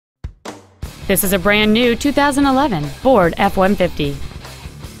This is a brand new 2011 Ford F-150.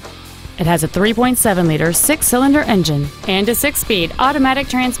 It has a 3.7-liter 6-cylinder engine and a 6-speed automatic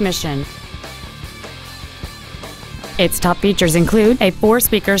transmission. Its top features include a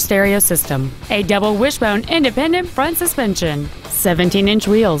 4-speaker stereo system, a double wishbone independent front suspension, 17-inch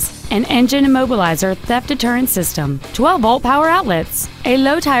wheels, an engine immobilizer theft deterrent system, 12-volt power outlets, a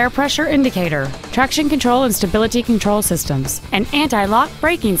low tire pressure indicator, traction control and stability control systems, an anti-lock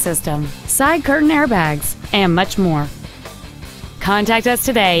braking system, side curtain airbags, and much more. Contact us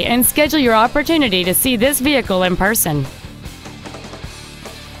today and schedule your opportunity to see this vehicle in person.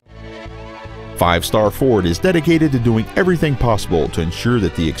 Five Star Ford is dedicated to doing everything possible to ensure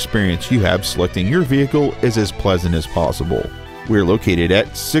that the experience you have selecting your vehicle is as pleasant as possible. We're located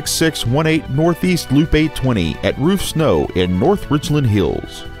at 6618 Northeast Loop 820 at Roof Snow in North Richland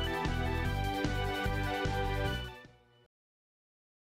Hills.